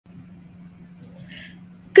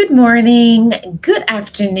Good morning, good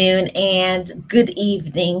afternoon, and good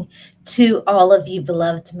evening to all of you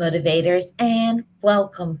beloved motivators, and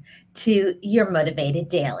welcome to your Motivated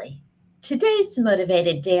Daily. Today's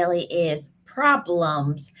Motivated Daily is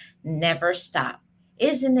Problems Never Stop.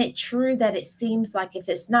 Isn't it true that it seems like if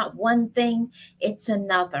it's not one thing, it's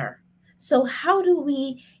another? So, how do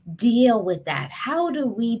we deal with that? How do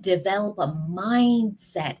we develop a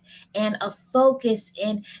mindset and a focus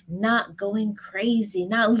in not going crazy,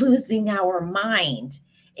 not losing our mind?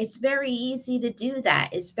 It's very easy to do that.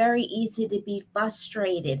 It's very easy to be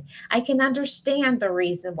frustrated. I can understand the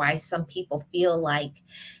reason why some people feel like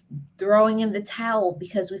throwing in the towel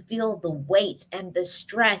because we feel the weight and the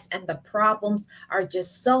stress and the problems are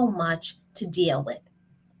just so much to deal with.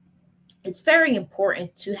 It's very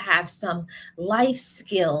important to have some life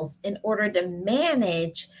skills in order to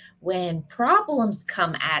manage when problems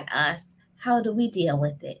come at us. How do we deal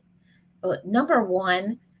with it? Number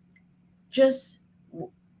one, just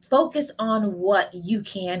focus on what you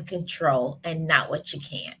can control and not what you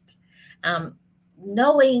can't. Um,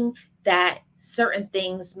 Knowing that certain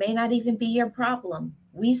things may not even be your problem.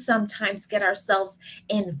 We sometimes get ourselves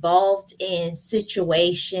involved in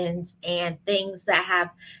situations and things that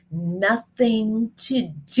have nothing to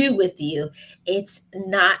do with you. It's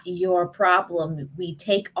not your problem. We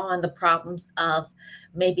take on the problems of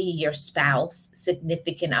maybe your spouse,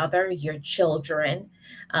 significant other, your children,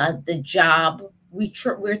 the job.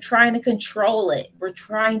 We're trying to control it. We're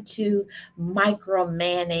trying to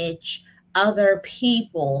micromanage other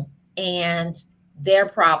people and their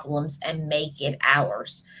problems and make it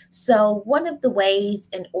ours. So, one of the ways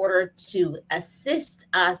in order to assist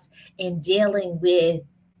us in dealing with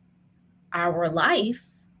our life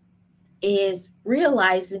is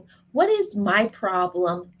realizing what is my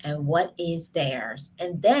problem and what is theirs.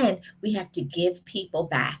 And then we have to give people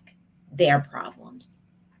back their problems.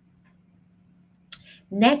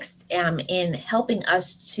 Next, in helping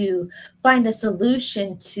us to find a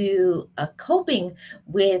solution to coping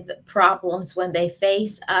with problems when they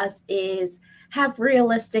face us is have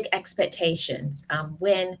realistic expectations.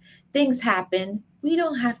 When things happen, we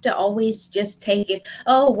don't have to always just take it,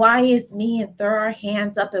 oh, why is me, and throw our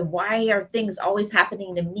hands up, and why are things always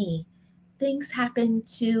happening to me? Things happen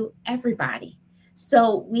to everybody.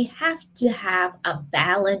 So we have to have a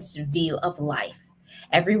balanced view of life.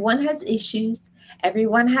 Everyone has issues,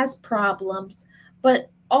 everyone has problems,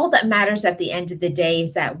 but all that matters at the end of the day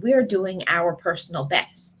is that we're doing our personal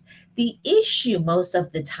best. The issue most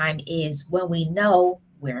of the time is when we know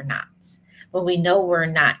we're not, when we know we're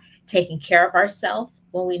not taking care of ourselves,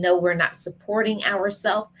 when we know we're not supporting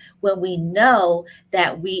ourselves, when we know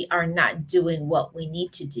that we are not doing what we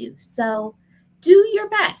need to do. So do your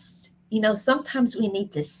best. Sometimes we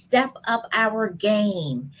need to step up our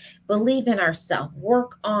game, believe in ourselves,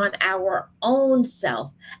 work on our own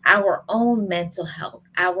self, our own mental health,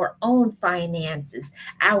 our own finances,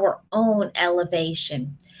 our own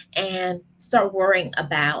elevation, and start worrying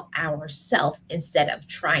about ourselves instead of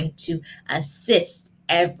trying to assist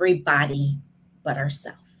everybody but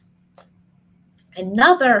ourselves.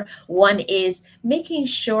 Another one is making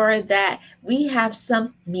sure that we have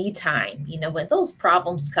some me time. When those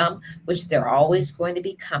problems come, which they're always going to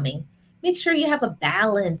be coming, make sure you have a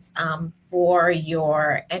balance for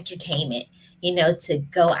your entertainment, to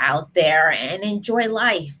go out there and enjoy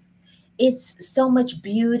life. It's so much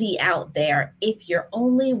beauty out there if you're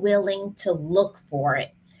only willing to look for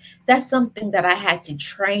it. That's something that I had to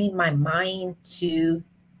train my mind to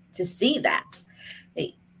see that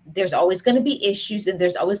there's always going to be issues and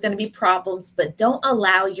there's always going to be problems, but don't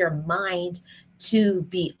allow your mind to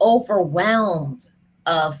be overwhelmed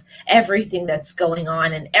of everything that's going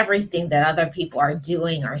on and everything that other people are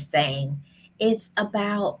doing or saying. It's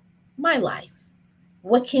about my life.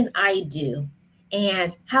 What can I do?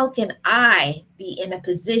 And how can I be in a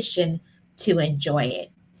position to enjoy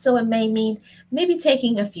it? So it may mean maybe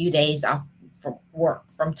taking a few days off from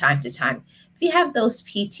work from time to time. If you have those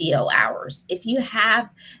PTO hours, if you have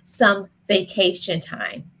some vacation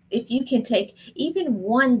time, if you can take even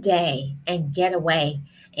one day and get away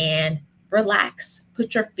and relax,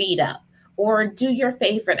 put your feet up, or do your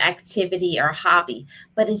favorite activity or hobby.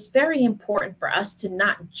 But it's very important for us to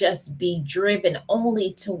not just be driven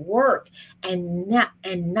only to work and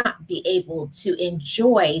not be able to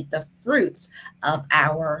enjoy the fruits of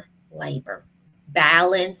our labor.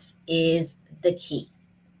 Balance is the key.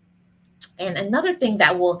 And another thing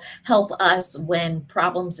that will help us when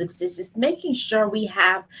problems exist is making sure we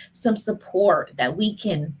have some support that we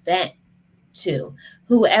can vent to,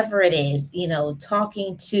 whoever it is,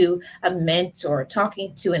 talking to a mentor,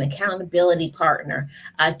 talking to an accountability partner,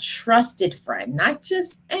 a trusted friend, not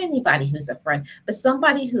just anybody who's a friend, but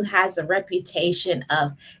somebody who has a reputation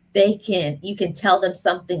of you can tell them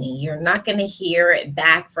something and you're not going to hear it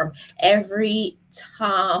back from every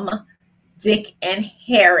Tom, Dick, and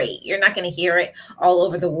Harry. You're not going to hear it all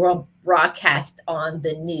over the world broadcast on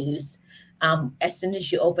the news as soon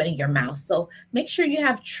as you open your mouth. So make sure you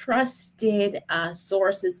have trusted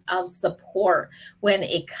sources of support when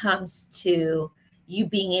it comes to you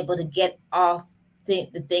being able to get off the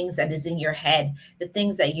things that is in your head, the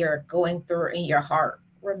things that you're going through in your heart.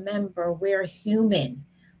 Remember, we're human.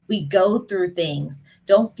 We go through things.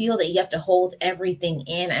 Don't feel that you have to hold everything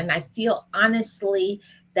in. And I feel honestly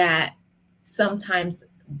that sometimes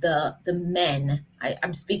the men,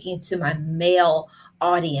 I'm speaking to my male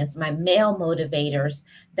audience, my male motivators,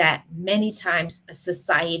 that many times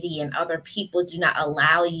society and other people do not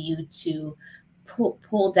allow you to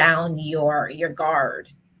pull down your guard,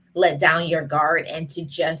 let down your guard, and to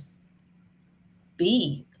just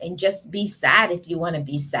be sad if you want to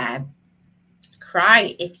be sad,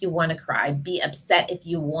 cry if you want to cry, be upset if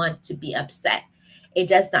you want to be upset. It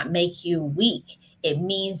does not make you weak. It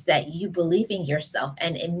means that you believe in yourself,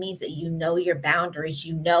 and it means that you know your boundaries.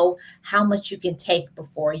 You know how much you can take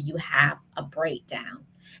before you have a breakdown.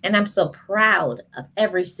 And I'm so proud of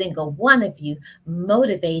every single one of you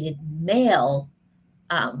motivated male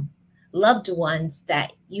um, loved ones,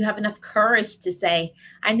 that you have enough courage to say,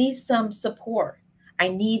 I need some support. I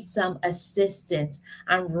need some assistance.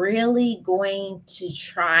 I'm really going to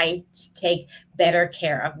try to take better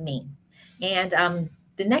care of me. And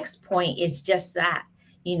the next point is just that,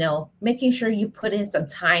 making sure you put in some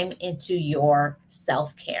time into your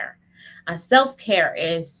self care. Self care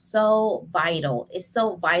is so vital. It's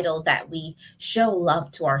so vital that we show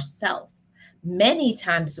love to ourselves. Many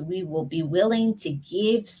times we will be willing to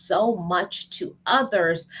give so much to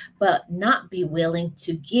others, but not be willing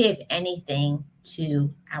to give anything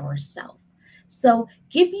to ourselves. So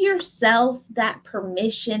give yourself that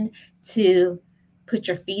permission to put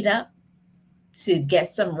your feet up, to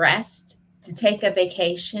get some rest, to take a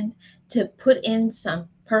vacation, to put in some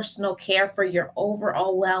personal care for your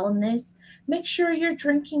overall wellness. Make sure you're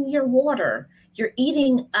drinking your water. You're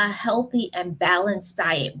eating a healthy and balanced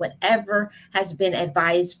diet, whatever has been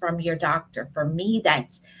advised from your doctor. For me,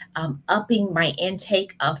 that's upping my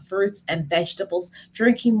intake of fruits and vegetables,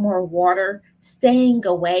 drinking more water, staying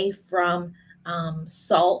away from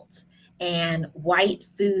salt and white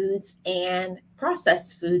foods and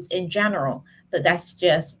processed foods in general. But that's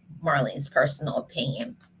just Marlene's personal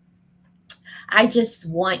opinion. I just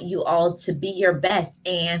want you all to be your best.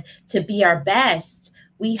 And to be our best,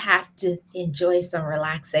 we have to enjoy some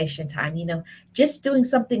relaxation time. Just doing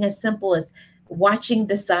something as simple as watching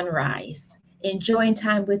the sunrise, enjoying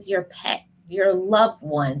time with your pet, your loved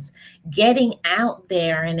ones, getting out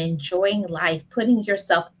there and enjoying life, putting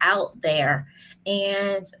yourself out there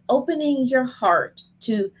and opening your heart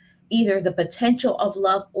to either the potential of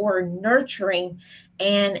love or nurturing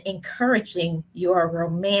and encouraging your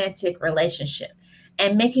romantic relationship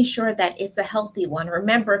and making sure that it's a healthy one.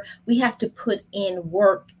 Remember, we have to put in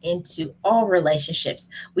work into all relationships.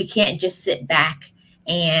 We can't just sit back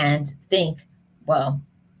and think, well,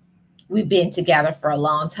 we've been together for a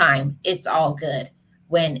long time, it's all good,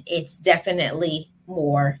 when it's definitely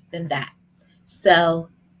more than that. So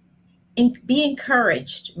be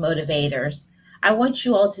encouraged, motivators. I want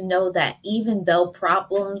you all to know that even though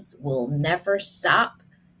problems will never stop,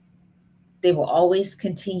 they will always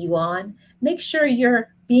continue on. Make sure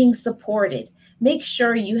you're being supported. Make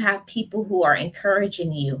sure you have people who are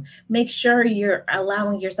encouraging you. Make sure you're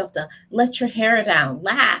allowing yourself to let your hair down,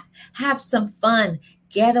 laugh, have some fun,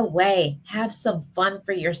 get away, have some fun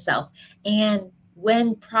for yourself. And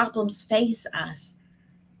when problems face us,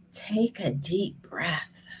 take a deep breath.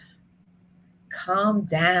 Calm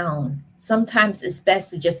down. Sometimes it's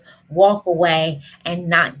best to just walk away and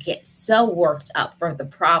not get so worked up for the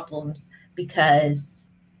problems, because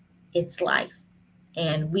it's life.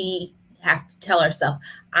 And we have to tell ourselves,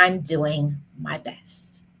 I'm doing my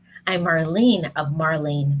best. I'm Marlene of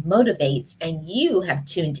Marlene Motivates, and you have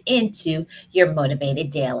tuned into your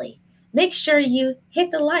Motivated Daily. Make sure you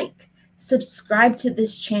hit the like, subscribe to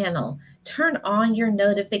this channel, turn on your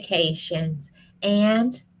notifications,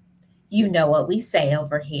 and you know what we say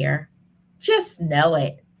over here. Just know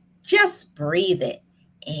it, just breathe it,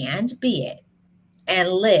 and be it, and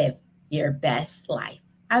live your best life.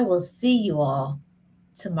 I will see you all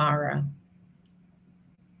tomorrow.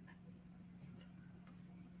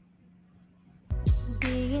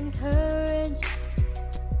 Be encouraged,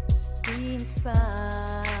 Be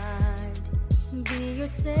inspired. Be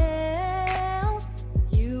yourself.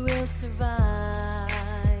 You will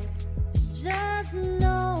survive. Just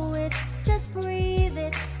know it. Just breathe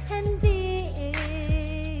it and be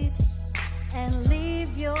it. And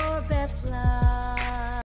live your best life.